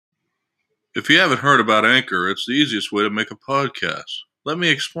If you haven't heard about Anchor, it's the easiest way to make a podcast. Let me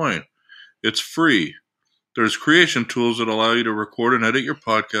explain. It's free. There's creation tools that allow you to record and edit your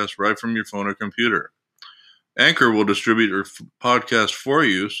podcast right from your phone or computer. Anchor will distribute your podcast for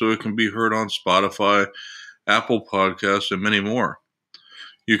you so it can be heard on Spotify, Apple Podcasts, and many more.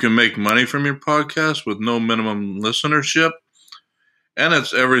 You can make money from your podcast with no minimum listenership, and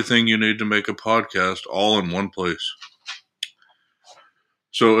it's everything you need to make a podcast all in one place.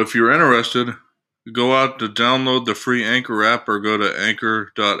 So if you're interested, go out to download the free Anchor app or go to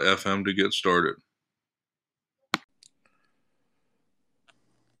anchor.fm to get started.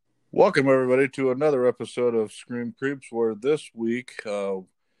 Welcome, everybody, to another episode of Scream Creeps, where this week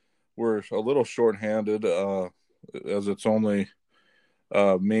we're a little short-handed as it's only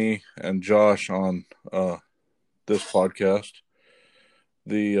me and Josh on this podcast.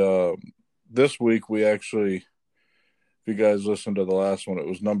 This week we actually, if you guys listened to the last one, it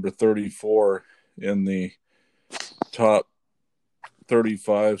was number 34 in the top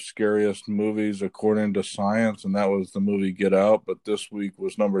 35 scariest movies according to science, and that was the movie Get Out. But this week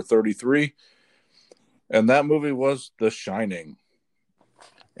was number 33, and that movie was The Shining.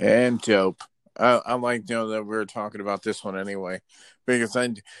 And dope. I like that we were talking about this one anyway, because I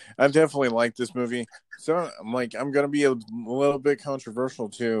definitely like this movie. So I'm gonna be a little bit controversial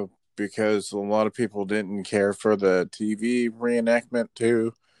too, because a lot of people didn't care for the TV reenactment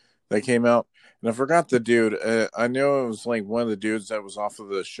too that came out. And I forgot the dude. I know it was like one of the dudes that was off of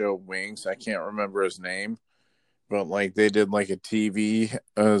the show Wings. I can't remember his name, but like they did like a TV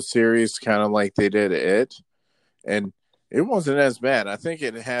series, kind of like they did It, and it wasn't as bad. I think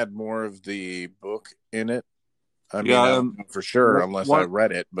it had more of the book in it. I mean, I don't know for sure unless I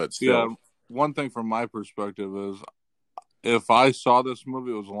read it, but still. Yeah, one thing from my perspective is, if I saw this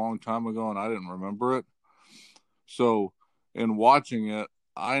movie, it was a long time ago and I didn't remember it. So in watching it,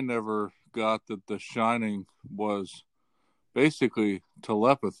 I never got that The Shining was basically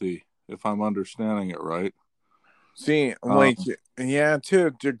telepathy, if I'm understanding it right. See, yeah, to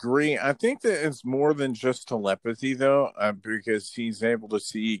a degree. I think that it's more than just telepathy, though, because he's able to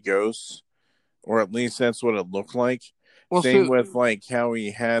see ghosts, or at least that's what it looked like. Well, same with like how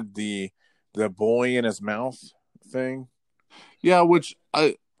he had the boy in his mouth thing. Yeah,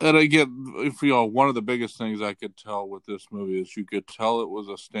 and again, one of the biggest things I could tell with this movie is you could tell it was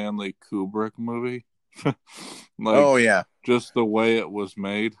a Stanley Kubrick movie. Oh yeah, just the way it was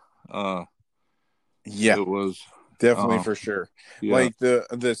made. Yeah, it was definitely for sure. Yeah. Like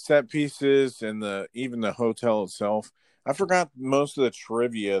the set pieces and even the hotel itself. I forgot most of the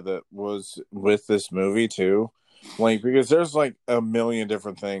trivia that was with this movie too. Like, because there's like a million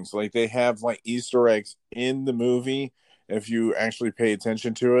different things. Like they have like Easter eggs in the movie if you actually pay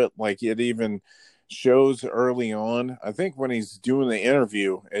attention to it. Like it even shows early on, I think when he's doing the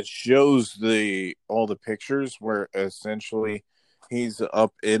interview, it shows all the pictures where essentially he's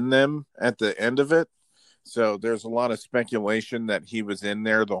up in them at the end of it. So there's a lot of speculation that he was in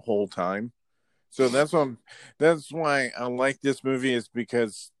there the whole time. So that's why I like this movie, is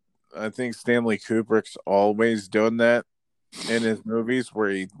because I think Stanley Kubrick's always done that in his movies, where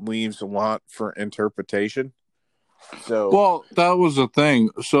he leaves a lot for interpretation. So, well, that was the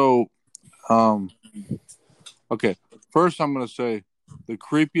thing. So, okay. First, I'm going to say the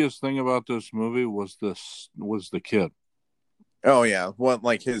creepiest thing about this movie was the kid. Oh yeah, what,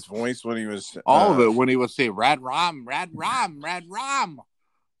 like his voice when he was all of it, when he would say "Rad Rom, Rad Rom, Rad Rom."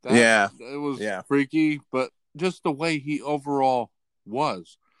 Yeah, it was freaky, but just the way he overall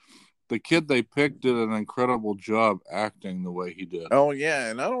was. The kid they picked did an incredible job acting the way he did. Oh yeah,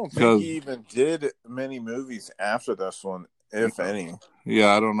 and I don't think he even did many movies after this one, if any.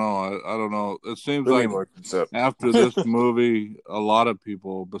 Yeah, I don't know. I don't know. It seems like after this movie, a lot of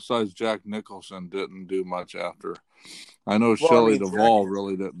people, besides Jack Nicholson, didn't do much after. I know Shelley Duvall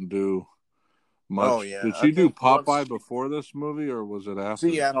really didn't do much. Oh, yeah. Did she do Popeye before this movie, or was it after?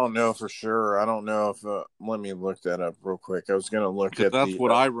 See, I don't know for sure. I don't know if. Let me look that up real quick. I was going to look at that's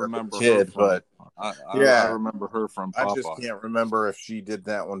what I remember. Kid, her from. But I remember her from Popeye. I just can't remember if she did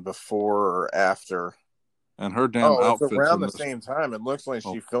that one before or after. And her damn outfits it's around the same time. It looks like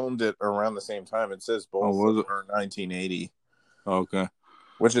she filmed it around the same time. It says both for 1980. Okay.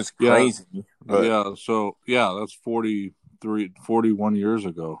 Which is crazy. Yeah. But... So, that's 41 years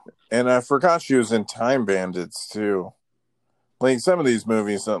ago. And I forgot she was in Time Bandits, too. Like, some of these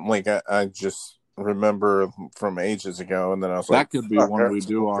movies, like, I just remember from ages ago, and then I was that could be one we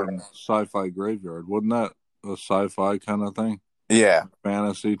do on Sci-Fi Graveyard. Wasn't that a sci-fi kind of thing? Yeah.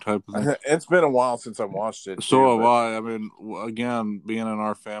 fantasy type of thing. It's been a while since I watched it. So have I. I mean, again, being in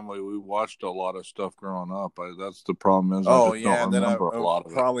our family, we watched a lot of stuff growing up. That's the problem is I Oh just yeah, don't and then remember a lot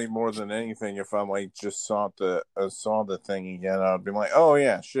of it. probably more than anything, if I like just saw the thing again, I'd be like, oh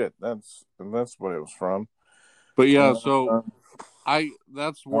yeah, shit, that's what it was from. But yeah, so Uh,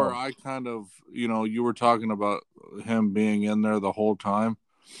 that's where I kind of, you were talking about him being in there the whole time.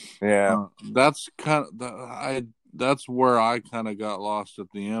 yeah, That's kind of that's where I kind of got lost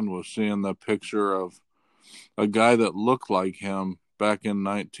at the end, was seeing the picture of a guy that looked like him back in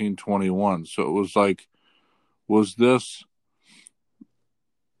 1921. So it was like, was this,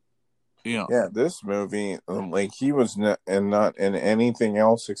 yeah. This movie, like he was not in anything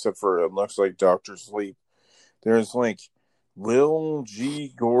else except for it looks like Doctor Sleep. There's like Will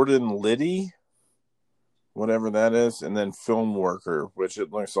G. Gordon Liddy, whatever that is, and then Film Worker, which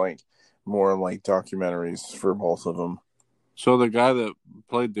it looks like more like documentaries for both of them. So the guy that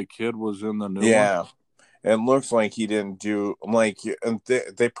played the kid was in the new one? Yeah. It looks like he didn't do like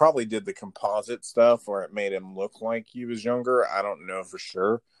they probably did the composite stuff where it made him look like he was younger. I don't know for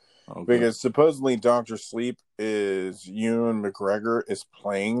sure. Okay. Because supposedly Dr. Sleep is Ewan McGregor is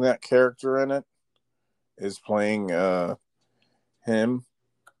playing that character in it. Is playing him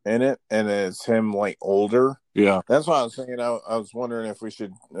in it, and it's him like older. Yeah, that's why I was thinking. I was wondering if we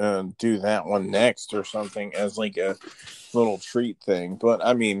should do that one next or something as like a little treat thing. But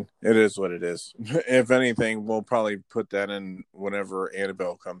I mean, it is what it is. If anything, we'll probably put that in whenever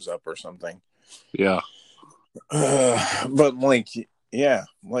Annabelle comes up or something. Yeah. But like, yeah,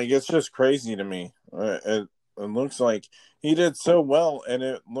 like it's just crazy to me. It looks like he did so well, and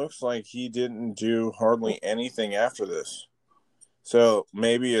it looks like he didn't do hardly anything after this. So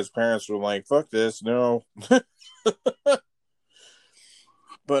maybe his parents were like, fuck this, no.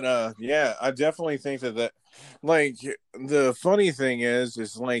 But yeah, I definitely think that like the funny thing is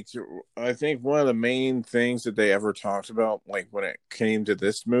like I think one of the main things that they ever talked about, like when it came to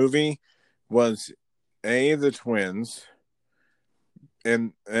this movie, was A, the twins,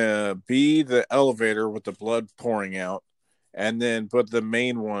 and B, the elevator with the blood pouring out, and then but the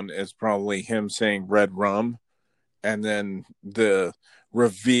main one is probably him saying red rum, and then the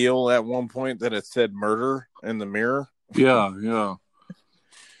reveal at one point that it said murder in the mirror. Yeah.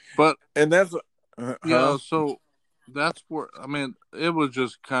 But and that's yeah, so that's where, I mean, it was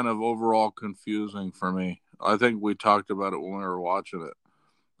just kind of overall confusing for me. I think we talked about it when we were watching it.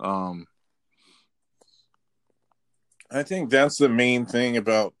 I think that's the main thing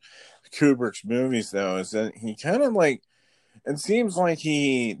about Kubrick's movies, though, is that he kind of like, it seems like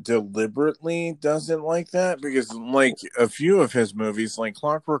he deliberately doesn't like that, because like a few of his movies, like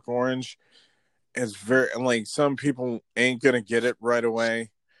Clockwork Orange, is very like some people ain't gonna get it right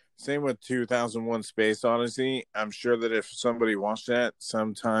away. Same with 2001 Space Odyssey. I'm sure that if somebody watched that,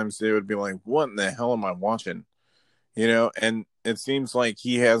 sometimes they would be like, what in the hell am I watching? And it seems like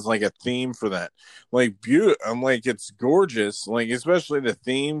he has like a theme for that. Like I'm like, it's gorgeous. Like, especially the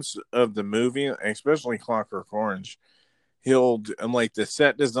themes of the movie, especially Clockwork Orange. And like the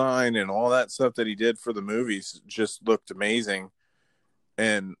set design and all that stuff that he did for the movies just looked amazing,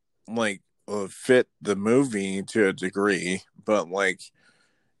 and like fit the movie to a degree. But like,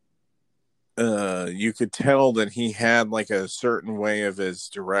 you could tell that he had like a certain way of his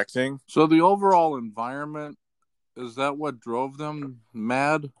directing. So the overall environment, is that what drove them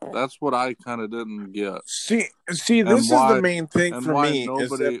mad? That's what I kind of didn't get. See, this is the main thing for me.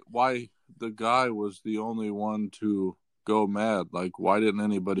 Why the guy was the only one to go mad? Like, why didn't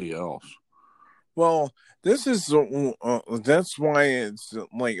anybody else? Well, this is that's why it's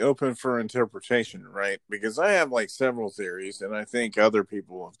like open for interpretation, right? Because I have like several theories, and I think other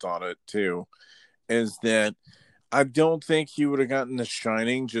people have thought it too. Is that I don't think he would have gotten The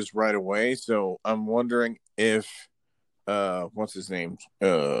Shining just right away. So I'm wondering if what's his name?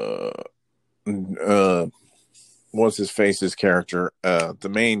 What's his face's character? The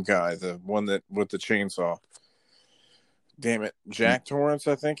main guy, the one that with the chainsaw. Damn it, Jack Torrance,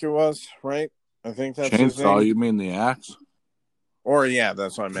 I think it was, right? I think that's his name. Chainsaw, you mean the axe? Or yeah,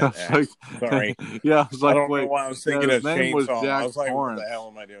 that's what I meant. Like, sorry. Yeah, I was like, I don't wait, know why I was thinking of name was chainsaw. Jack I was like, Torrance. what the hell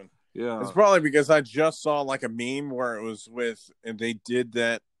am I doing? Yeah, it's probably because I just saw like a meme where it was and they did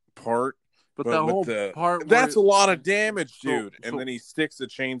that part. But that whole part, that's a lot of damage, dude. And then he sticks the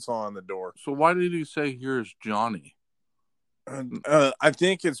chainsaw on the door. So why did he say, "Here's Johnny"? I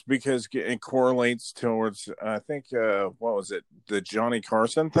think it's because it correlates towards. I think what was it? The Johnny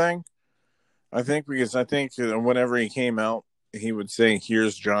Carson thing. I think because whenever he came out, he would say,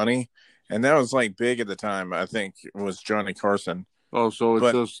 "Here's Johnny," and that was like big at the time. I think it was Johnny Carson. Oh, so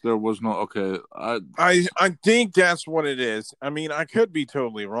it's just there was no okay. I think that's what it is. I mean, I could be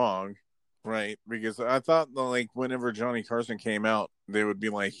totally wrong, right? Because I thought like whenever Johnny Carson came out, they would be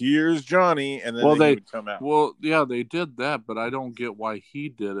like, "Here's Johnny," and then he would come out. Well, yeah, they did that, but I don't get why he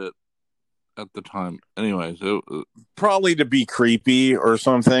did it at the time. Anyways, probably to be creepy or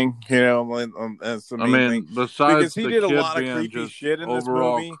something, that's the main thing. Besides because he did a lot of creepy shit in this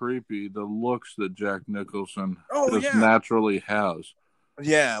movie. Creepy, the looks that Jack Nicholson just naturally has.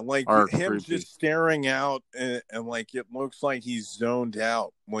 Yeah, like him creepy. Just staring out and like it looks like he's zoned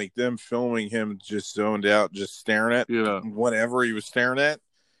out. Like them filming him just zoned out, just staring at whatever he was staring at.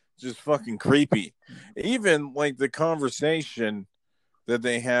 Just fucking creepy. Even like the conversation that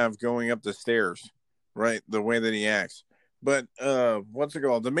they have going up the stairs, right? The way that he acts. But what's it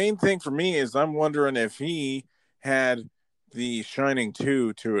called? The main thing for me is I'm wondering if he had the Shining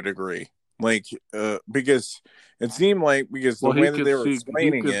 2 to a degree. Like, because it seemed like the way that they were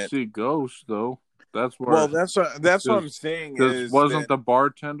explaining it, he could see ghosts though. That's where. Well, that's what I'm saying. Wasn't the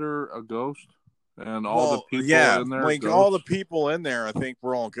bartender a ghost? And all the people in there, like ghosts? All the people in there, I think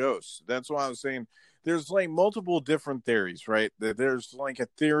were all ghosts. That's why I was saying there's like multiple different theories, right? There's like a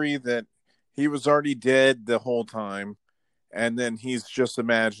theory that he was already dead the whole time, and then he's just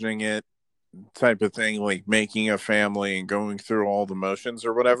imagining it, type of thing, like making a family and going through all the motions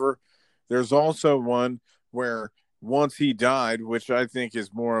or whatever. There's also one where once he died, which I think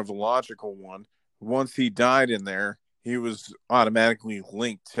is more of a logical one, once he died in there, he was automatically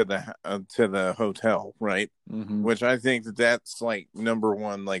linked to the hotel, right? Mm-hmm. Which I think that's like number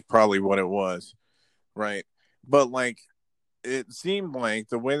one, like probably what it was, right? But like it seemed like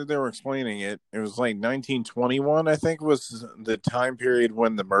the way that they were explaining it, it was like 1921, I think was the time period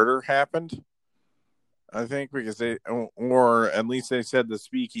when the murder happened. I think because or at least they said the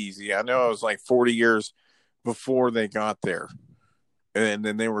speakeasy. I know it was like 40 years before they got there. And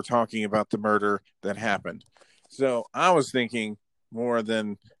then they were talking about the murder that happened. So I was thinking more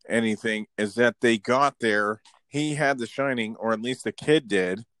than anything is that they got there. He had the Shining, or at least the kid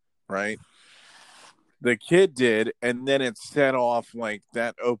did, right? The kid did, and then it set off like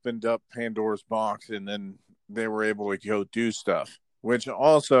that opened up Pandora's box, and then they were able to go do stuff. Which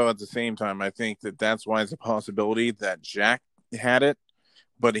also, at the same time, I think that's why it's a possibility that Jack had it,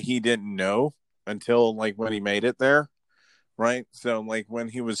 but he didn't know until like when he made it there, right? So like when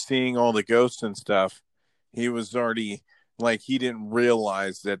he was seeing all the ghosts and stuff, he was already like he didn't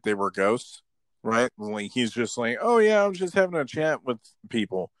realize that they were ghosts, right? Like he's just like, oh yeah, I'm just having a chat with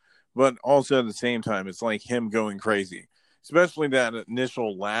people, but also at the same time, it's like him going crazy, especially that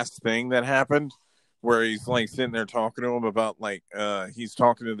initial last thing that happened where he's like sitting there talking to him about like he's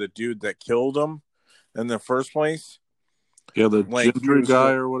talking to the dude that killed him in the first place. Yeah, the like, Gentry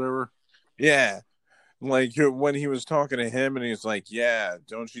guy or whatever. Yeah. Like when he was talking to him and he's like, yeah,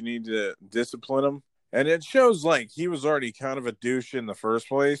 don't you need to discipline him? And it shows like he was already kind of a douche in the first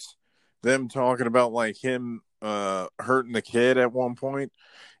place. Them talking about like him hurting the kid at one point,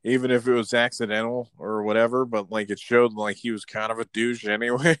 even if it was accidental or whatever, but like it showed like he was kind of a douche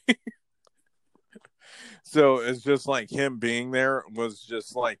anyway. So it's just like him being there was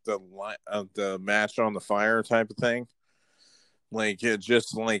just like the match on the fire type of thing. Like it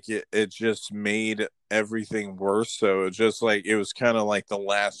just made everything worse. So it just like it was kind of like the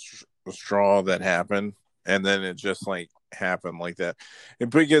last straw that happened, and then it just like happened like that. And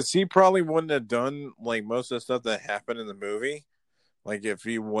because he probably wouldn't have done like most of the stuff that happened in the movie, like if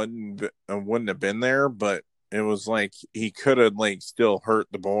he wouldn't have been there, but it was like he could have like still hurt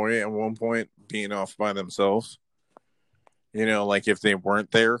the boy at one point being off by themselves. Like if they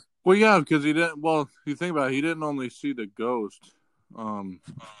weren't there. Well, yeah, because he didn't. Well, you think about it, he didn't only see the ghost,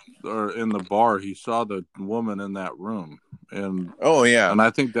 or in the bar. He saw the woman in that room, and and I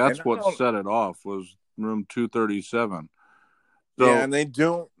think that's what set it off was room 237. So, yeah, and they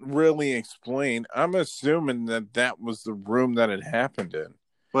don't really explain. I'm assuming that was the room that it happened in.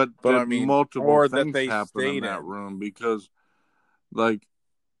 But I mean, multiple things happened in that room because, like,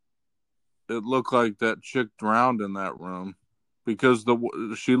 it looked like that chick drowned in that room because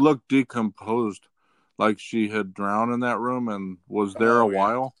she looked decomposed, like she had drowned in that room and was there a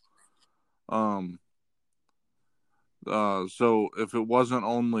while. So if it wasn't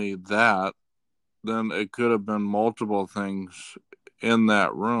only that, then it could have been multiple things in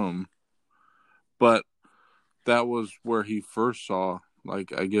that room. But that was where he first saw,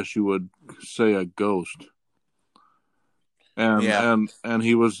 like, I guess you would say, a ghost. And and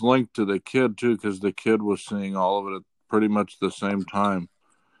he was linked to the kid too, because the kid was seeing all of it at pretty much the same time.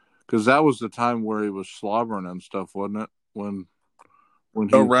 Because that was the time where he was slobbering and stuff, wasn't it? When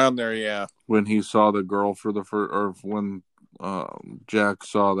he around there, yeah. When he saw the girl for the first, or when Jack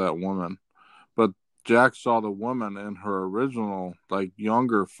saw that woman, but Jack saw the woman in her original, like,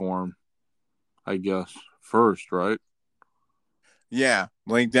 younger form, I guess, first, right? Yeah,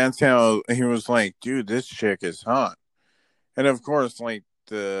 like that's how he was like, dude, this chick is hot. And of course,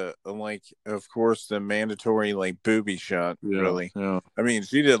 of course the mandatory like booby shot, Yeah, really. yeah. I mean,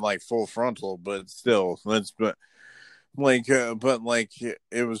 she did like full frontal, but still, it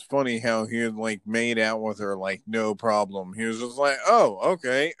was funny how he had like made out with her like no problem. He was just like, oh,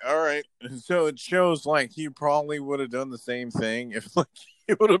 okay, all right. So it shows like he probably would have done the same thing if like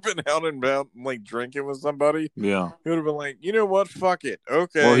he would have been out and about like drinking with somebody. Yeah. He would have been like, you know what, fuck it, Well,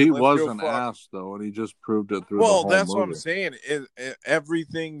 okay, he let's was go an fuck. ass, though, and he just proved it through the Well, whole that's what I'm movie. saying.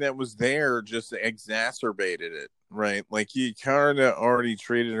 Everything that was there just exacerbated it, right? Like he kind of already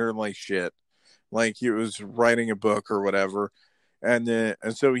treated her like shit, like he was writing a book or whatever, and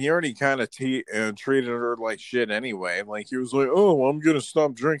so he already kind of treated her like shit anyway. Like he was like, "Oh, I'm gonna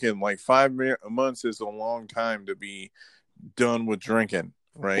stop drinking." Like 5 months is a long time to be done with drinking,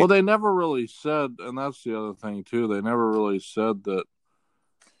 right? Well, they never really said, and that's the other thing too. They never really said that.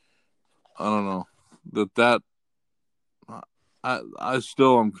 I don't know that. I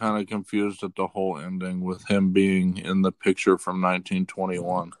still am kind of confused at the whole ending with him being in the picture from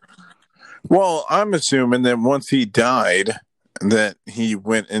 1921. Well, I'm assuming that once he died, that he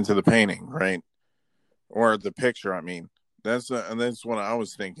went into the painting, right? Or the picture. I mean, that's what I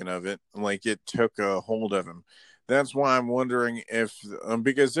was thinking of it. Like it took a hold of him. That's why I'm wondering if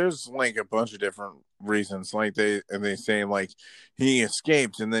because there's like a bunch of different reasons. Like they say like he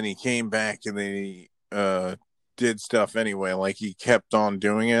escaped and then he came back and then he did stuff anyway. Like he kept on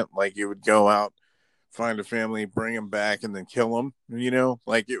doing it. Like he would go out, find a family, bring him back, and then kill him. You know,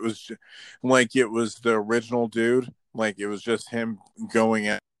 like it was the original dude. Like it was just him going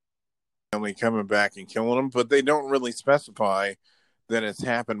out, family coming back and killing them, but they don't really specify that it's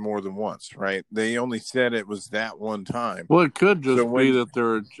happened more than once, right? They only said it was that one time. Well, it could just be that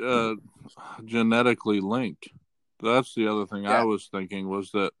they're genetically linked. That's the other thing I was thinking,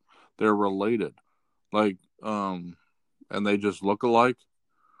 was that they're related, like, and they just look alike,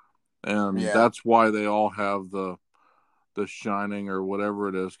 and that's why they all have the shining or whatever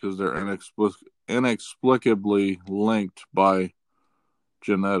it is, because they're inexplicably linked by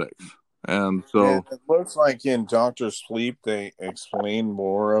genetics. And so it looks like in Doctor Sleep they explain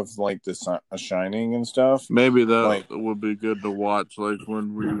more of like the Shining and stuff. Maybe that would be good to watch, like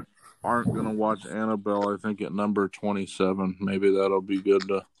when we aren't going to watch Annabelle, I think at number 27. Maybe that'll be good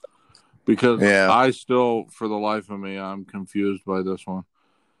to, because I still, for the life of me, I'm confused by this one.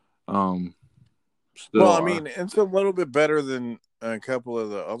 Still, well, I mean, it's a little bit better than a couple of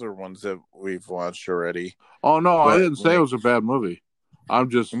the other ones that we've watched already. Oh no, I didn't say it was a bad movie. I'm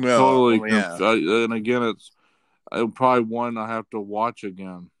just totally and again, it's probably one I have to watch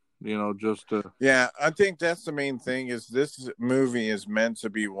again. You know, just to. Yeah, I think that's the main thing. Is this movie is meant to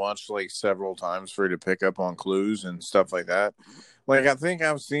be watched like several times for you to pick up on clues and stuff like that. Like I think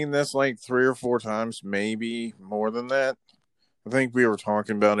I've seen this like 3 or 4 times, maybe more than that. I think we were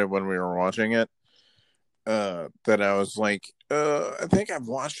talking about it when we were watching it. That I was like, I think I've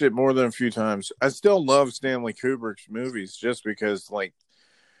watched it more than a few times. I still love Stanley Kubrick's movies just because like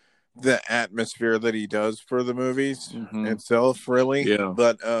the atmosphere that he does for the movies itself, really. Yeah.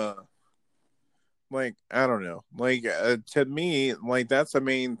 But like I don't know, like to me, like that's the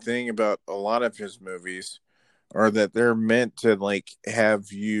main thing about a lot of his movies, are that they're meant to like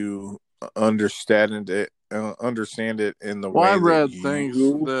have you understand it in the way. I read things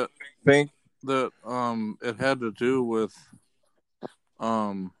that think that it had to do with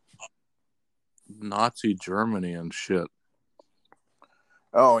Nazi Germany and shit.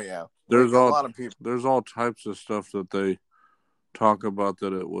 Oh yeah, there's like a lot of people. There's all types of stuff that they talk about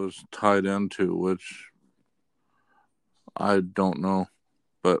that it was tied into, which I don't know,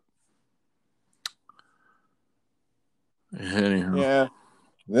 but anyhow. Yeah,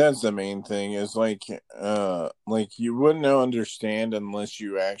 that's the main thing. Is like you wouldn't understand unless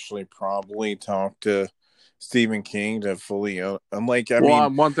you actually probably talk to Stephen King to fully. One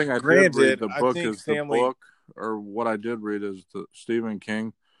thing I did read the book is Stanley... the book, or what I did read is the Stephen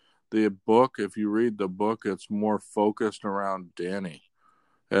King. The book, if you read the book, it's more focused around Danny,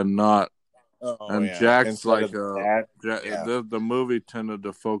 and not. Jack's instead like the movie tended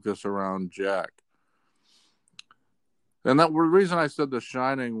to focus around Jack. And the reason I said The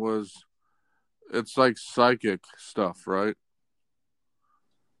Shining was, it's like psychic stuff, right?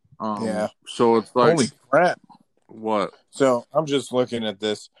 So it's like, holy crap! What? So I'm just looking at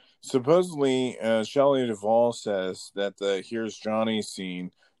this. Supposedly, Shelley Duvall says that the "Here's Johnny"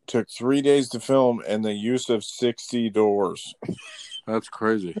 scene took 3 days to film and the use of 60 doors. That's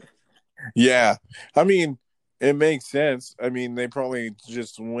crazy. Yeah. I mean, it makes sense. I mean, they probably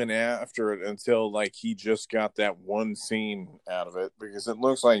just went after it until like he just got that one scene out of it, because it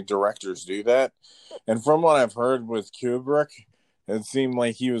looks like directors do that. And from what I've heard with Kubrick, it seemed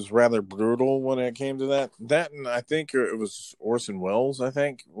like he was rather brutal when it came to that. That, and I think it was Orson Welles, I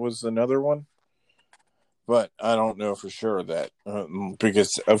think, was another one. But I don't know for sure that,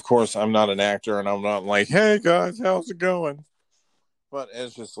 because, of course, I'm not an actor and I'm not like, hey, guys, how's it going? But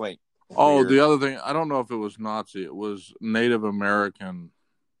it's just like, oh, weird. the other thing, I don't know if it was Nazi. It was Native American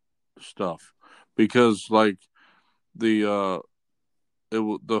stuff. Because, like, the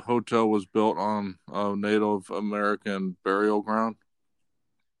hotel was built on a Native American burial ground.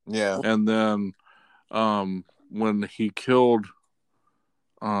 Yeah. And then when he killed,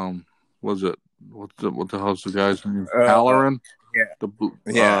 was it, what the hell's the guy's name? Halloran?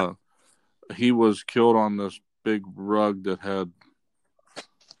 Yeah. He was killed on this big rug that had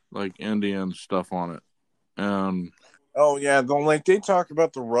like Indian stuff on it. And oh yeah, like they talk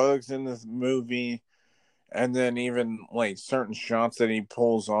about the rugs in this movie, and then even like certain shots that he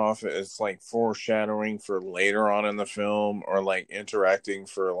pulls off is like foreshadowing for later on in the film, or like interacting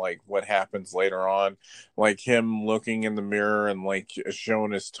for like what happens later on, like him looking in the mirror and like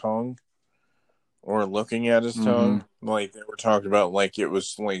showing his tongue, or looking at his tongue. Like they were talking about, like it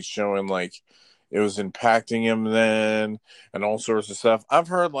was like showing like it was impacting him then, and all sorts of stuff. I've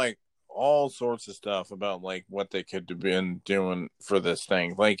heard like all sorts of stuff about like what they could have been doing for this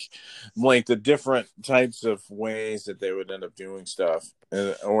thing, like the different types of ways that they would end up doing stuff,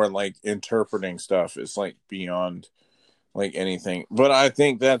 or like interpreting stuff is like beyond like anything. But I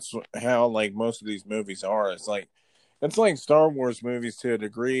think that's how like most of these movies are. It's like Star Wars movies to a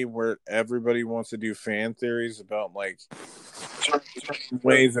degree, where everybody wants to do fan theories about like certain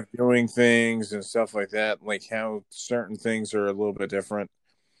ways of doing things and stuff like that, like how certain things are a little bit different,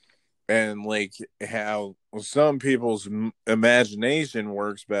 and like how some people's imagination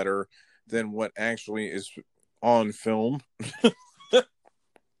works better than what actually is on film.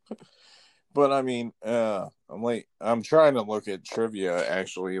 But I mean, I'm trying to look at trivia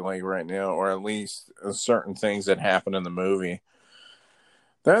actually, like right now, or at least certain things that happen in the movie.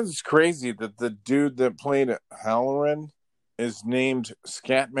 That's crazy that the dude that played Halloran is named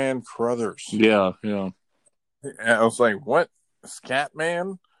Scatman Crothers. Yeah, yeah. I was like, what?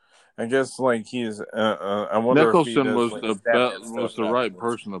 Scatman? I guess like he's. I wonder Nicholson if he does, was like, the right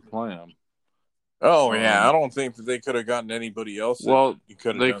person to play him. Oh yeah, I don't think that they could have gotten anybody else. Well, that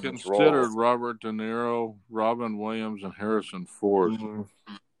could have they done this considered role. Robert De Niro, Robin Williams, and Harrison Ford.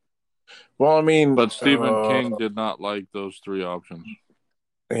 Mm-hmm. Well, I mean, but Stephen King did not like those three options.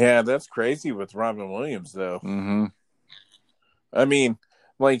 Yeah, that's crazy with Robin Williams, though. Mm-hmm. I mean,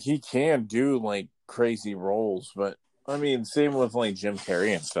 like he can do like crazy roles, but I mean, same with like Jim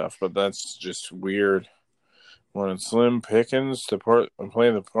Carrey and stuff. But that's just weird. Wanted Slim Pickens to play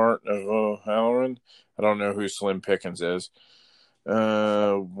the part of Halloran. I don't know who Slim Pickens is.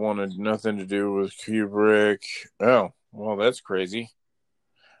 Wanted nothing to do with Kubrick. Oh, well, that's crazy.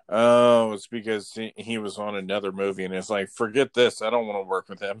 Oh, it's because he was on another movie, and it's like, forget this. I don't want to work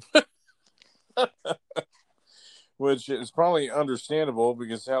with him. Which is probably understandable,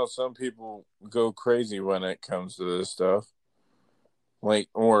 because how some people go crazy when it comes to this stuff. Like,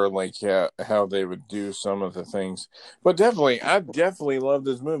 or like how they would do some of the things. But definitely, I definitely love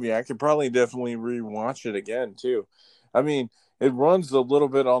this movie. I could probably definitely rewatch it again, too. I mean, it runs a little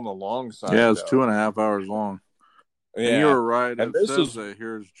bit on the long side. Yeah, it's 2.5 hours long. Yeah. And you were right. It says that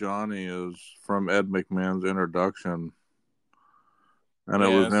Here's Johnny is from Ed McMahon's introduction. And it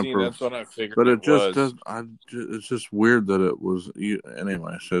was that's what I figured. But it just does. It's just weird that it was.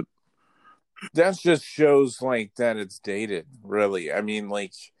 Anyway, so that just shows like that it's dated. Really, I mean,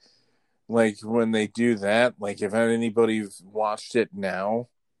 like when they do that, like if anybody watched it now,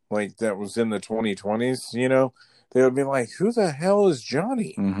 like that was in the 2020s, they would be like, "Who the hell is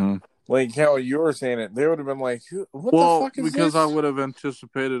Johnny?" Mm-hmm. Like how you were saying it, they would have been like, "What the fuck is this?" Because I would have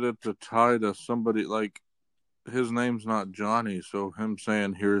anticipated it to tie to somebody like. His name's not Johnny, so him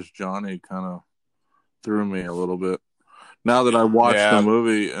saying "Here's Johnny" kind of threw me a little bit. Now that I watched the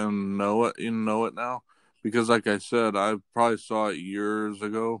movie and know it now, because like I said, I probably saw it years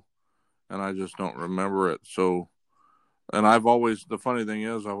ago, and I just don't remember it. So, and the funny thing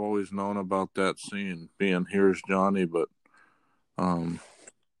is, I've always known about that scene being "Here's Johnny," but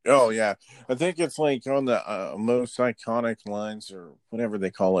oh yeah, I think it's like on the most iconic lines, or whatever they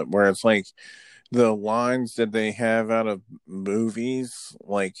call it, where it's like the lines that they have out of movies,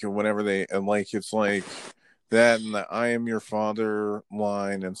 like whenever they, like, it's like That and the "I am your father"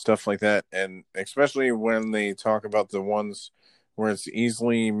 line and stuff like that, and especially when they talk about the ones where it's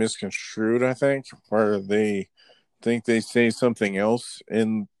easily misconstrued, I think, where they think they say something else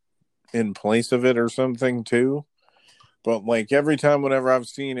in place of it or something too. But like every time, whenever I've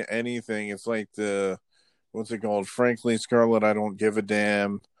seen anything, it's like the what's it called? Frankly, Scarlett, I don't give a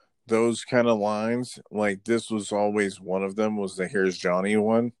damn. Those kind of lines, like this was always one of them. Was the "Here's Johnny"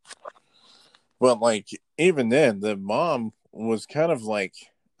 one. But like even then, the mom was kind of like,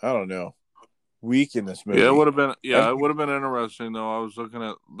 I don't know, weak in this movie. Yeah, it would have been. Yeah, it would have been interesting though. I was looking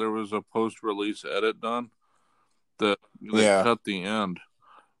at there was a post-release edit done that cut the end,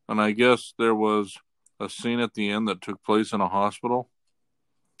 and I guess there was a scene at the end that took place in a hospital,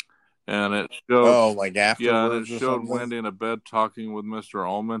 and it showed like afterwards, and it showed Wendy in a bed talking with Mr.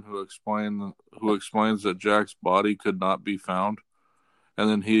 Ullman, who explains that Jack's body could not be found. And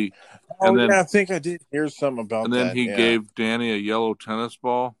then I think I did hear something about that. And then he gave Danny a yellow tennis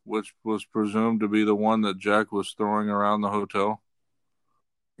ball, which was presumed to be the one that Jack was throwing around the hotel.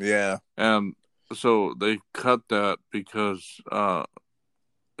 Yeah. And so they cut that because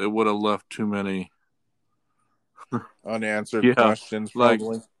it would have left too many unanswered questions,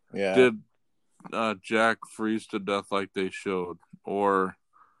 probably. Like, did Jack freeze to death like they showed? Or,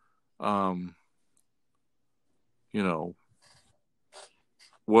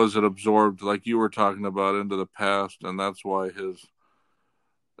 was it absorbed like you were talking about into the past, and that's why he was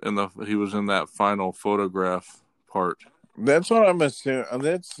in that final photograph part. That's what I'm assuming.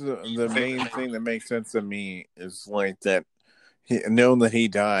 That's the main thing that makes sense to me is like that. Knowing that he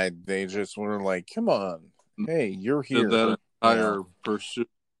died, they just were like, "Come on, hey, you're here." That entire pursuit,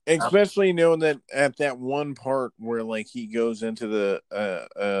 especially knowing that at that one part where like he goes into the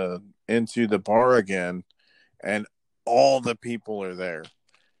bar again, and all the people are there.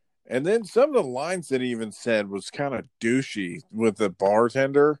 And then some of the lines that he even said was kind of douchey with the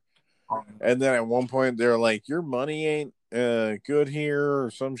bartender. And then at one point they're like, "Your money ain't good here"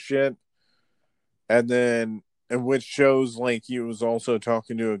 or some shit. And then, which shows like he was also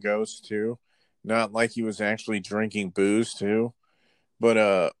talking to a ghost too. Not like he was actually drinking booze too.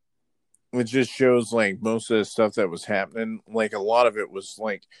 But it just shows like most of the stuff that was happening. Like a lot of it was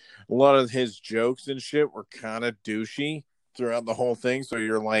like a lot of his jokes and shit were kind of douchey throughout the whole thing. So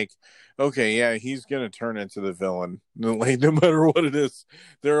you're like, okay, yeah, he's gonna turn into the villain. Like no matter what it is,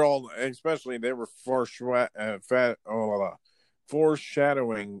 they're all, especially they were foreshadowing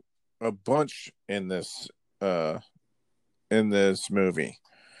a bunch in this movie.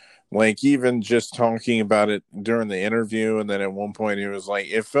 Like even just talking about it during the interview, and then at one point he was like,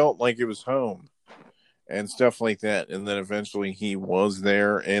 it felt like it was home and stuff like that. And then eventually he was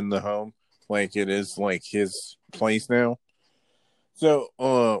there in the home, like it is like his place now. So,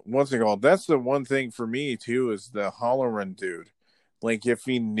 what's it called? That's the one thing for me too, is the Halloran dude. Like if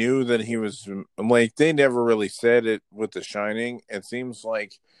he knew that he was, like they never really said it with The Shining. It seems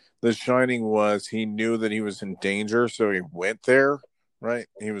like The Shining was he knew that he was in danger, so he went there. Right,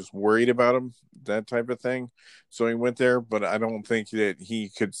 he was worried about him, that type of thing, so he went there. But I don't think that he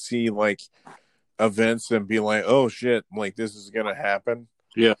could see like events and be like, "Oh shit, like this is gonna happen."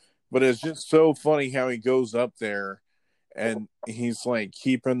 Yeah, but it's just so funny how he goes up there and he's like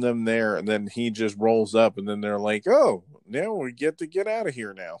keeping them there, and then he just rolls up, and then they're like, "Oh, now we get to get out of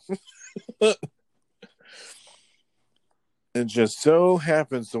here now." It just so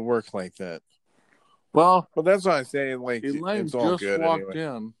happens to work like that. Well, but that's why I say like Elaine it's all just good walked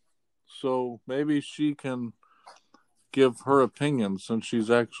anyway. in, so maybe she can give her opinion since she's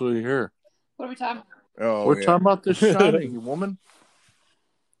actually here. What are we talking? Oh, we're talking about The Shining, woman.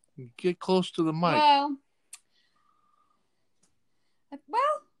 Get close to the mic.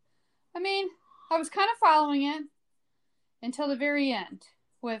 Well, I mean, I was kind of following it until the very end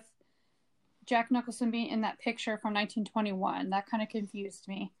with Jack Nicholson being in that picture from 1921. That kind of confused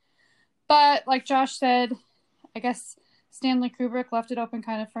me. But like Josh said, I guess Stanley Kubrick left it open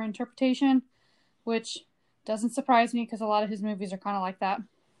kind of for interpretation, which doesn't surprise me because a lot of his movies are kind of like that.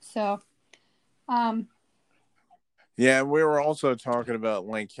 So, yeah, we were also talking about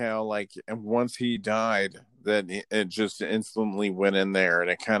like how like once he died, that it just instantly went in there, and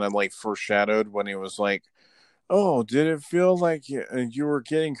it kind of like foreshadowed when he was like, "Oh, did it feel like you were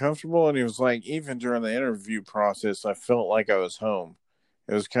getting comfortable?" And he was like, "Even during the interview process, I felt like I was home."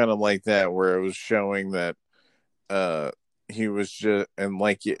 It was kind of like that, where it was showing that he was just, and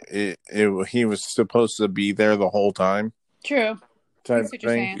like he was supposed to be there the whole time. True. Type of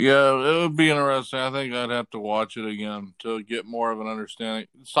thing. Yeah, it would be interesting. I think I'd have to watch it again to get more of an understanding.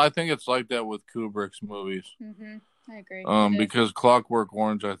 So I think it's like that with Kubrick's movies. Mm-hmm. I agree. Because Clockwork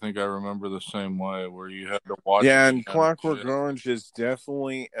Orange, I think I remember the same way, where you had to watch. Yeah, and Clockwork Orange is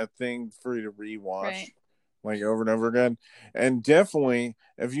definitely a thing for you to rewatch, right. like over and over again. And definitely,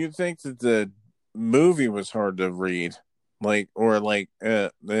 if you think that the movie was hard to read, like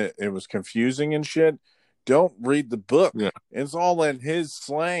it was confusing and shit, don't read the book. Yeah. It's all in his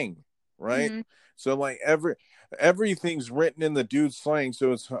slang, right? Mm-hmm. So like everything's written in the dude's slang,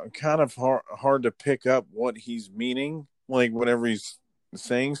 so it's kind of hard to pick up what he's meaning, like whenever he's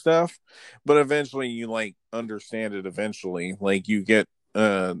saying stuff. But eventually, you like understand it. Eventually, like you get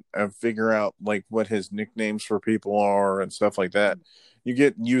figure out like what his nicknames for people are and stuff like that. You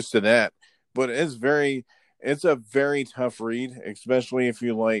get used to that. But it's a very tough read, especially if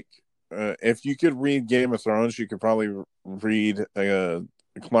you like. If you could read Game of Thrones, you could probably read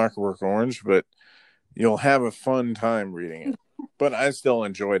Clockwork Orange, but you'll have a fun time reading it. But I still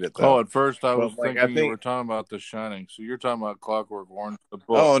enjoyed it, though. Oh, at first I was thinking you were talking about The Shining. So you're talking about Clockwork Orange, the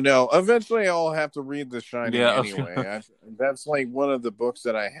book. Oh, no. Eventually I'll have to read The Shining anyway. That's like one of the books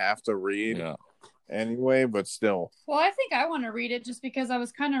that I have to read anyway, but still. Well, I think I want to read it just because I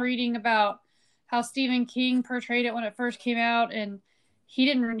was kind of reading about how Stephen King portrayed it when it first came out, and he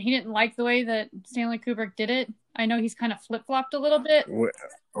didn't like the way that Stanley Kubrick did it. I know he's kind of flip-flopped a little bit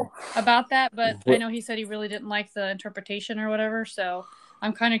about that, but I know he said he really didn't like the interpretation or whatever, so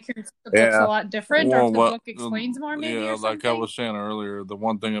I'm kind of curious if the book's a lot different, or if the book explains more, maybe, or something. Like I was saying earlier, the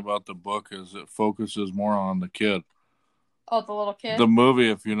one thing about the book is it focuses more on the kid. Oh, the little kid? The movie,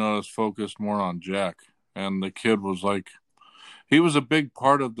 if you notice, focused more on Jack, and the kid was like, he was a big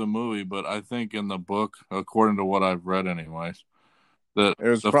part of the movie, but I think in the book, according to what I've read anyways, that it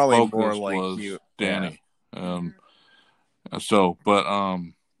was the probably focus more like was Danny. So, but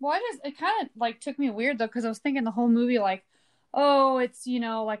well, it kind of like took me weird though, because I was thinking the whole movie like, oh, it's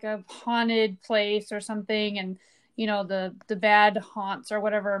like a haunted place or something, and the bad haunts or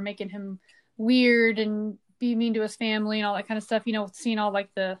whatever are making him weird and be mean to his family and all that kind of stuff. Seeing all like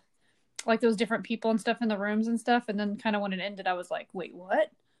those different people and stuff in the rooms and stuff, and then kind of when it ended, I was like, wait, what?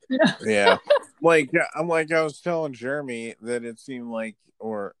 Yeah. I was telling Jeremy that it seemed like,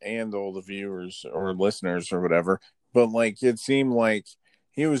 and all the viewers or listeners or whatever, but like it seemed like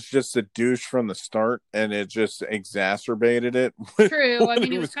he was just a douche from the start, and it just exacerbated it. True. I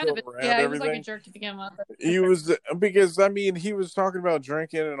mean, he was kind of he was like a jerk to begin with. He was, because I mean, he was talking about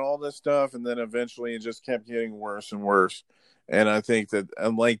drinking and all this stuff, and then eventually it just kept getting worse and worse. And I think that,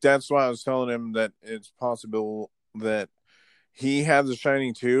 that's why I was telling him that it's possible that he had The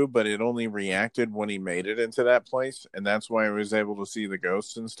Shining too, but it only reacted when he made it into that place, and that's why he was able to see the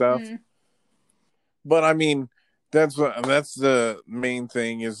ghosts and stuff. But I mean, that's the main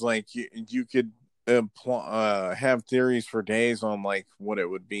thing, is like you could have theories for days on like what it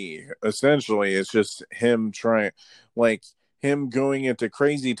would be. Essentially, it's just him going into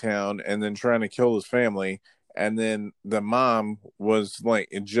Crazy Town and then trying to kill his family, and then the mom was like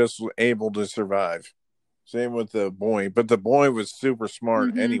just able to survive. Same with the boy, but the boy was super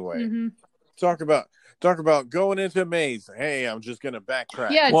smart anyway. Talk about going into a maze. Hey, I'm just gonna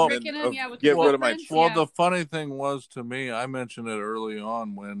backtrack. Yeah, tricking him. Yeah, with get rid of my. Well, the funny thing was, to me, I mentioned it early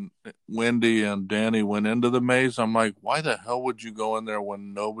on when Wendy and Danny went into the maze. I'm like, why the hell would you go in there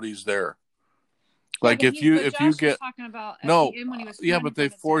when nobody's there? Like if you get talking about but they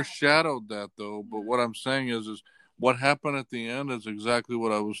foreshadowed that though. But what I'm saying is what happened at the end is exactly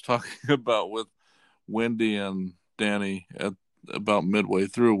what I was talking about with Wendy and Danny at about midway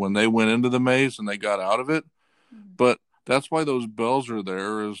through when they went into the maze and they got out of it. But that's why those bells are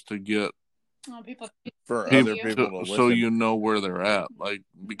there, is to get people for other people to so you know where they're at, like,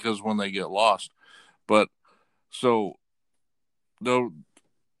 because when they get lost. But so the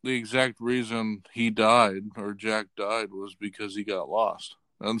exact reason he died, or Jack died, was because he got lost.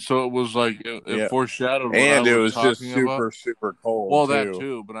 And so it was like it foreshadowed, and it was just super cold. Well, that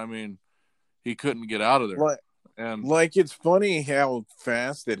too, but I mean, he couldn't get out of there. And it's funny how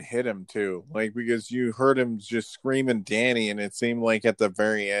fast it hit him too. Like, because you heard him just screaming Danny, and it seemed like at the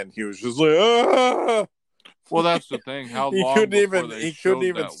very end he was just like, ah! Well, that's the thing. How long he couldn't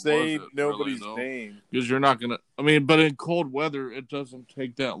even say nobody's name, because you're not gonna. I mean, but in cold weather, it doesn't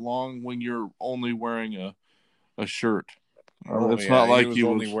take that long when you're only wearing a shirt. It's not like he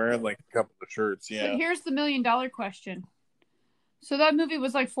was only wearing like a couple of shirts. Yeah. But here's the $1 million question. So that movie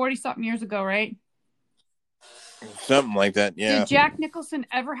was like 40-something years ago, right? Something like that, yeah. Did Jack Nicholson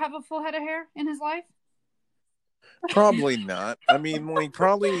ever have a full head of hair in his life? Probably not. I mean, like,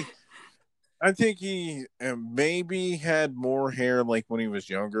 probably I think he maybe had more hair like when he was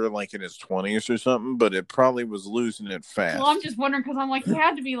younger, like in his 20s or something, but it probably was losing it fast. Well, I'm just wondering because I'm like, he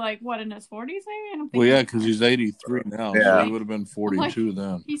had to be like, what, in his 40s maybe? I don't think well, yeah, because he's 83 now, so he would have been 42 like,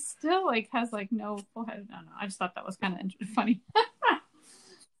 then. He still like has like no full head. I don't know. I just thought that was kind of funny.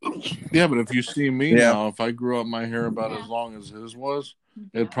 Yeah, but if you see me now, if I grew up my hair about as long as his was,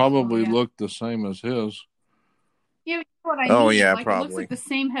 it probably looked the same as his. Yeah, what I mean. Yeah, like, probably. It looks like the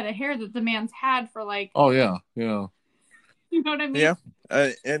same head of hair that the man's had for like. Oh yeah, yeah. You know what I mean?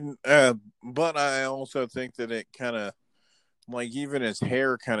 Yeah, but I also think that it kind of, like, even his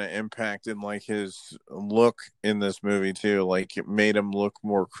hair kind of impacted like his look in this movie too. Like, it made him look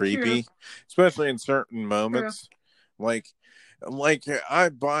more creepy, especially in certain moments. Like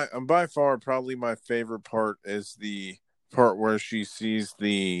by far probably my favorite part is the part where she sees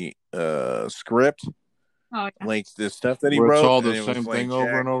the script. Oh, yeah. Like the stuff that he where wrote, it's all the same thing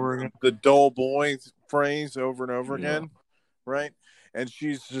over and over again. The dull boy phrase over and over again, right? And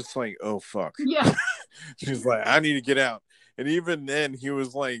she's just like, "Oh fuck!" Yeah. She's like, "I need to get out." And even then, he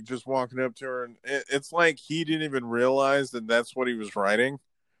was like just walking up to her, and it's like he didn't even realize that that's what he was writing,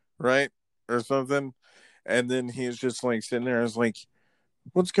 right, or something. And then he's just like sitting there. I was like,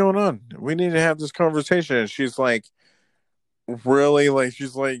 "What's going on? We need to have this conversation." And she's like, really, like,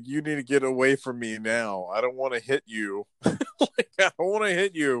 she's like, "You need to get away from me now. I don't want to hit you." Like, I don't want to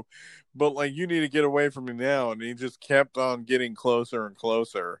hit you, but like, you need to get away from me now. And he just kept on getting closer and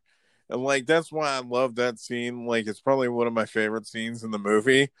closer. And like, that's why I love that scene. Like, it's probably one of my favorite scenes in the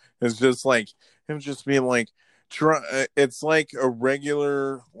movie. It's just like him just being like, it's like a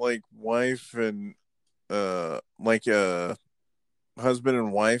regular like wife and like a husband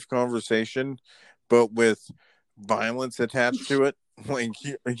and wife conversation, but with violence attached to it. Like,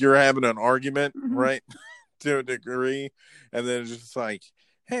 you're having an argument, right, to a degree, and then it's just like,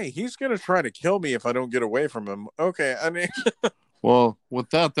 hey, he's gonna try to kill me if I don't get away from him. Okay, I mean, well, with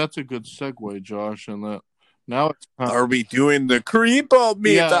that's a good segue, Josh, and that now it's are we doing the creepo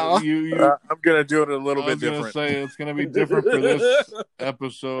meter? Yeah, I'm gonna do it a little bit different. I was gonna say it's gonna be different for this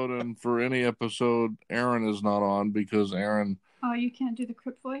episode and for any episode Aaron is not on, because Aaron. Oh, you can't do the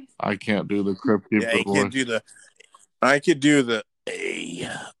crypt voice? I can't do the crypt keeper voice. Can't do the. I could do the. Hey,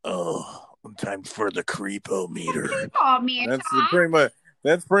 time for the creepo meter.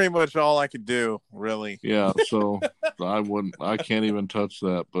 That's pretty much all I could do, really. Yeah, so I can't even touch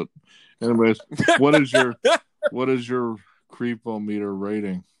that. But anyways, what is your creepo meter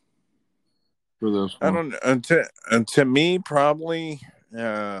rating for this one? I don't. To me, probably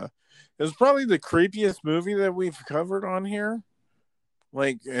it's probably the creepiest movie that we've covered on here.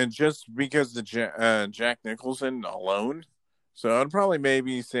 Like, and just because the Jack Nicholson alone, so I'd probably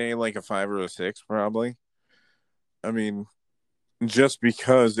maybe say like a 5 or a 6, probably. I mean, just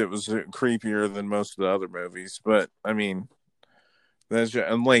because it was creepier than most of the other movies, but I mean, that's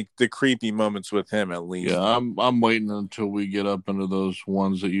just, and like the creepy moments with him at least. Yeah, I'm waiting until we get up into those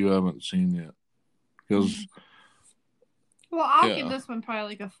ones that you haven't seen yet, because. Well, I'll give this one probably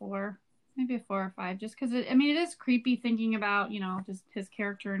like a 4. Maybe a 4 or 5, just because it is creepy thinking about, just his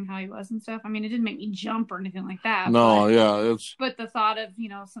character and how he was and stuff. I mean, it didn't make me jump or anything like that. No, it's. But the thought of,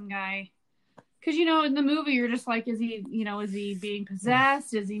 some guy, because, in the movie, you're just like, is he being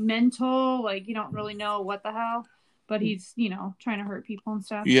possessed? Is he mental? Like, you don't really know what the hell, but he's, trying to hurt people and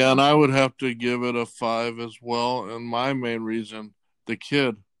stuff. Yeah, and I would have to give it a 5 as well. And my main reason, the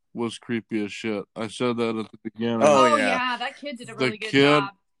kid was creepy as shit. I said that at the beginning. Oh yeah, that kid did a really good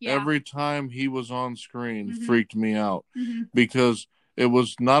job. Yeah. Every time he was on screen freaked me out, because it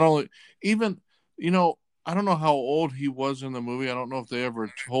was not only, even, I don't know how old he was in the movie. I don't know if they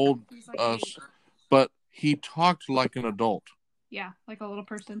ever told us, but he talked like an adult. Yeah, like a little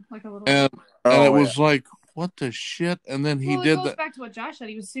person, and it was like, what the shit? And then he did that. It goes back to what Josh said.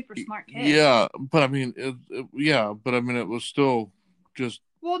 He was a super smart kid. Yeah, but I mean, it was still just.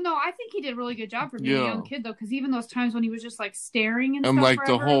 Well, no, I think he did a really good job for being a young kid, though, because even those times when he was just like staring and stuff, like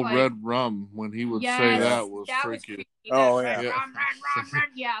forever, the whole red rum, when he would say that was freaky. Oh yeah, red rum.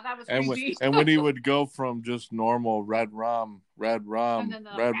 Yeah, that was creepy. And when he would go from just normal red rum,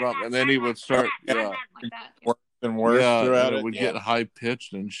 and then he would start worse and worse throughout it would get high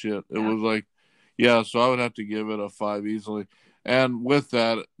pitched and shit. It was like, so I would have to give it a 5 easily. And with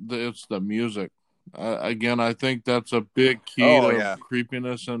that, it's the music. Again, I think that's a big key to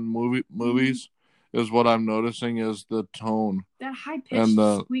creepiness in movies. Is what I'm noticing is the tone. That high pitched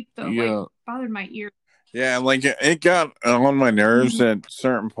squeak though, bothered my ear. Yeah, like it got on my nerves at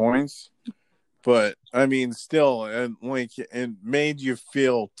certain points, but I mean, still, like it made you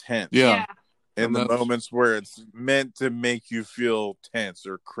feel tense. Yeah. In the moments where it's meant to make you feel tense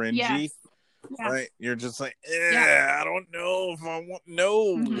or cringy. Yes. right? You're just like, I don't know if I want.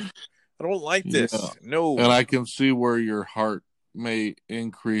 No, I don't like this. No, and I can see where your heart may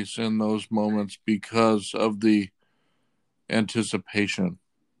increase in those moments because of the anticipation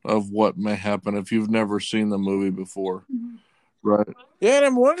of what may happen if you've never seen the movie before. Right. Yeah, and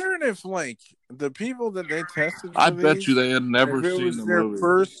I'm wondering if, like, the people that they tested for I bet you they had never if it seen was the their movie.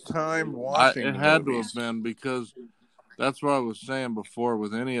 first time watching it the had movies. To have been, because that's what I was saying before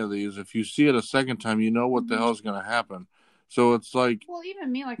with any of these. If you see it a second time, you know what the hell is going to happen. So it's like, well,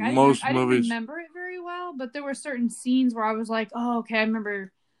 even me, like I movies, didn't remember it very well, but there were certain scenes where I was like, oh, okay, I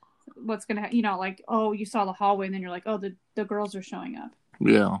remember what's gonna, like, oh, you saw the hallway, and then you're like, oh, the girls are showing up.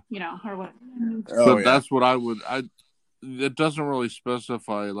 Yeah. Or what? But that's what it doesn't really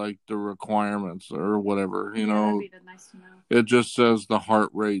specify like the requirements or whatever, that'd be nice to know. It just says the heart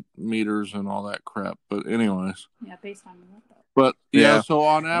rate meters and all that crap. But anyways. Yeah, based on that. But yeah, so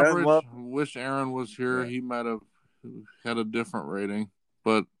on average, wish Aaron was here. He might have had a different rating,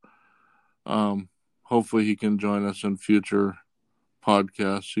 but hopefully he can join us in future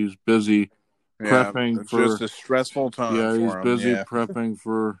podcasts. He's busy prepping for just a stressful time. Yeah, he's busy prepping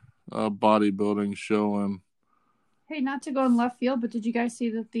for a bodybuilding show. And hey, not to go in left field, but did you guys see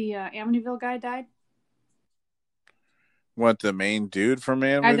that the Amityville guy died? What, the main dude from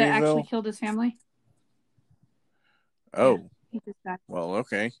Amityville? Guy that actually killed his family. Oh. Yeah, he just died. Well,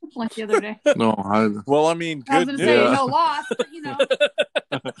 okay. Like the other day. Well, I mean, good. I was going to say no loss, but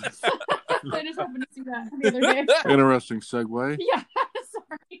I just happened to see that the other day. Interesting segue. Yeah,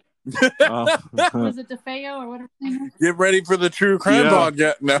 sorry. Was it DeFeo or whatever? Get ready for the True Crime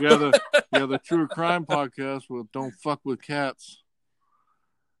podcast. No. The True Crime podcast with Don't Fuck with Cats.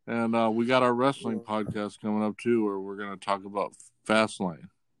 And we got our wrestling podcast coming up too, where we're going to talk about Fastlane.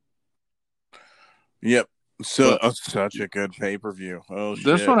 Yep. So such a good pay-per-view. Oh, shit.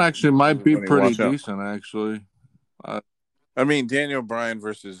 This one actually might be pretty decent, actually. I mean, Daniel Bryan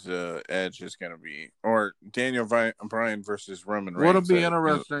versus Edge is going to be, or Daniel Bryan versus Roman Reigns. What'll be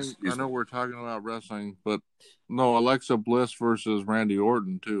interesting? I know we're talking about wrestling, but no, Alexa Bliss versus Randy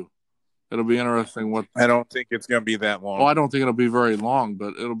Orton too. It'll be interesting. I don't think it's going to be that long. Oh, I don't think it'll be very long,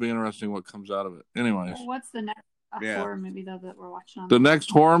 but it'll be interesting what comes out of it. Anyways, what's the next horror movie though that we're watching? The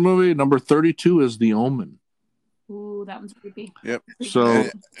next horror movie, number 32, is The Omen. Ooh, that one's creepy. Yep. So,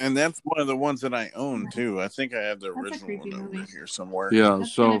 and that's one of the ones that I own too. I think I have the original one over here somewhere. Yeah,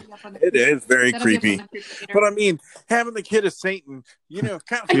 it is very creepy. But I mean, having the kid of Satan,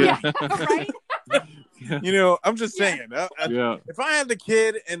 kind of right? I'm just saying. If I had the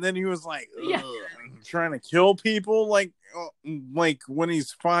kid and then he was like trying to kill people, like when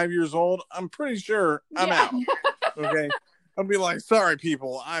he's 5 years old, I'm pretty sure I'm out. Okay. I'll be like, sorry,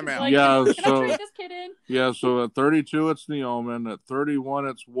 people, I'm out. Can I trade this kid in? Yeah, so at 32, it's The Omen. At 31,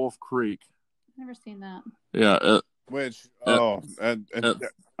 it's Wolf Creek. Never seen that. Yeah.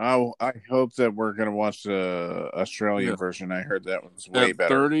 I hope that we're going to watch the Australian version. I heard that one's way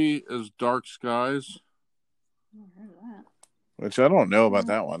better. 30 is Dark Skies. I heard that. Which I don't know about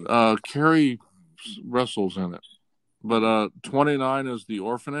that one. Carrie Russell's in it. But 29 is The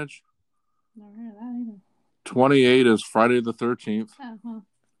Orphanage. Never heard of that either. 28 is Friday the 13th.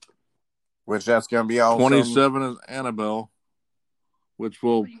 Which that's going to be awesome. 27 is Annabelle, which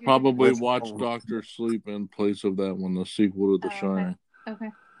we'll probably watch Doctor Sleep in place of that one, the sequel to The Shining. Okay.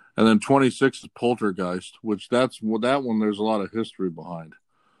 And then 26 is Poltergeist, which that one there's a lot of history behind.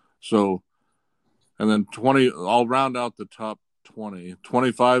 So, and then 20, I'll round out the top 20.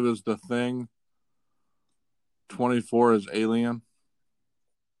 25 is The Thing. 24 is Alien.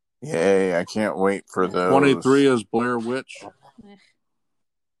 Yay, I can't wait for those. 23 is Blair Witch.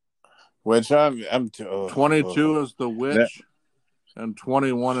 Which I'm 22 is The Witch. And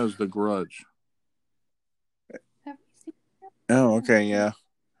 21 is The Grudge. Oh, okay, yeah.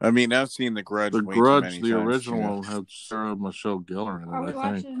 I mean, I've seen The Grudge. The Grudge, the original one, had Sarah Michelle Gellar in it,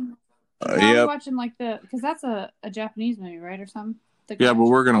 I think. Are we watching because that's a Japanese movie, right, or something? Yeah, but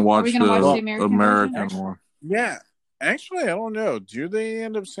we're going to watch the American one. Yeah. Actually, I don't know. Do they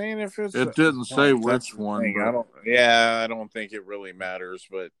end up saying if it's... It didn't say which one. I don't think it really matters,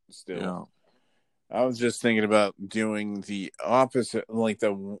 but still. Yeah. I was just thinking about doing the opposite, like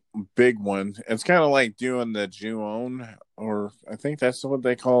the big one. It's kind of like doing the Ju-On, or I think that's what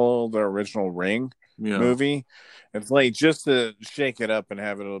they call the original Ring movie. It's like just to shake it up and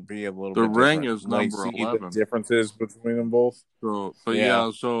have it be a little bit different. The Ring is number 11. The differences between them both.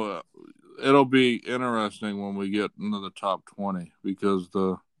 So, it'll be interesting when we get into the top 20 because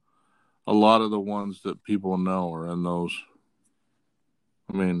a lot of the ones that people know are in those.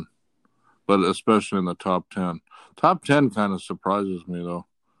 I mean, but especially in the top 10. Top 10 kind of surprises me though.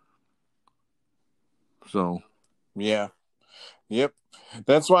 So Yep.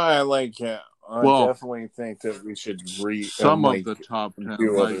 That's why I definitely think that we should some of the top 10.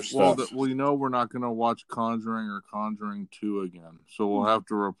 do other stuff. We know we're not going to watch Conjuring or Conjuring 2 again, so we'll have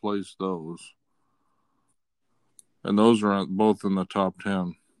to replace those. And those are both in the top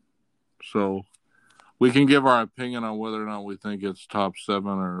 10. So we can give our opinion on whether or not we think it's top 7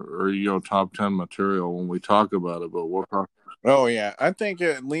 or top 10 material when we talk about it. But we'll talk. Oh yeah, I think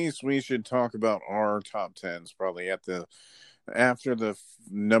at least we should talk about our top 10s probably after the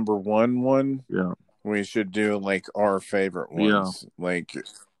number one. Yeah, we should do our favorite ones, out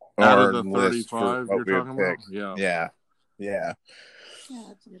our of the list 35 for you're talking about. Yeah.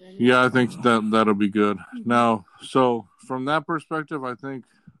 That's a good idea. Yeah, I think that'll be good. Now, so from that perspective, I think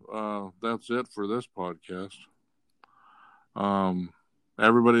that's it for this podcast.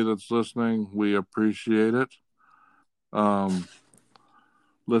 Everybody that's listening, we appreciate it.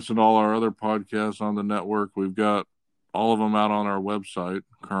 Listen to all our other podcasts on the network. We've got all of them out on our website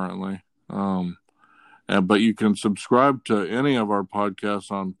currently. But you can subscribe to any of our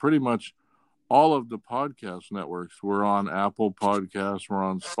podcasts on pretty much all of the podcast networks. We're on Apple Podcasts. We're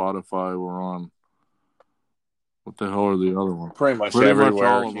on Spotify. We're on, what the hell are the other ones? Pretty much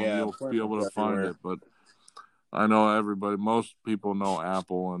all of them. Yeah, you'll be able to find it. But I know most people know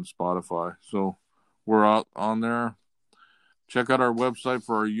Apple and Spotify. So we're out on there. Check out our website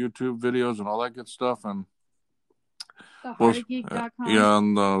for our YouTube videos and all that good stuff. And theheartofgeek.com. Yeah,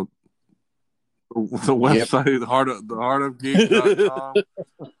 and the website,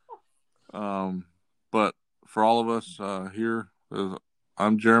 theheartofgeek.com. But for all of us here,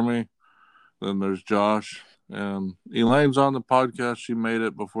 I'm Jeremy. Then there's Josh. And Elaine's on the podcast. She made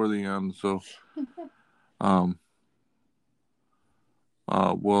it before the end. So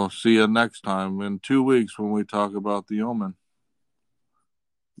we'll see you next time in 2 weeks when we talk about The Omen.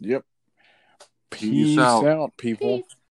 Yep. Peace out, people. Peace.